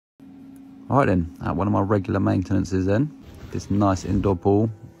Alright then, one of my regular maintenances then. This nice indoor pool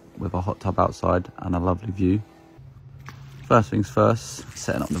with a hot tub outside and a lovely view. First things first,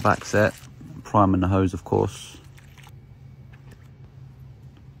 setting up the vac set, priming the hose of course.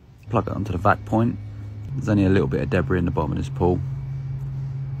 Plug it onto the vac point. There's only a little bit of debris in the bottom of this pool.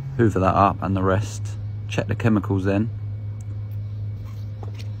 Hoover that up and the rest. Check the chemicals then.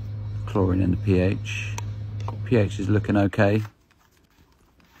 Chlorine and the pH. pH is looking okay.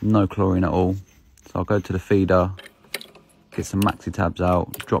 No chlorine at all. So I'll go to the feeder, get some maxi tabs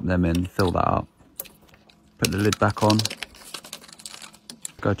out, drop them in, fill that up. Put the lid back on.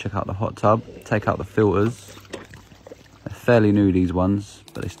 Go check out the hot tub, take out the filters. They're fairly new, these ones,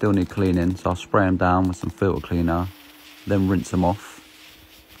 but they still need cleaning, so I'll spray them down with some filter cleaner, then rinse them off.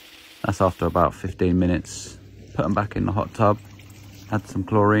 That's after about 15 minutes. Put them back in the hot tub, add some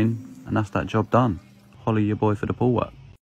chlorine, and that's that job done. Holler your boy for the pool work.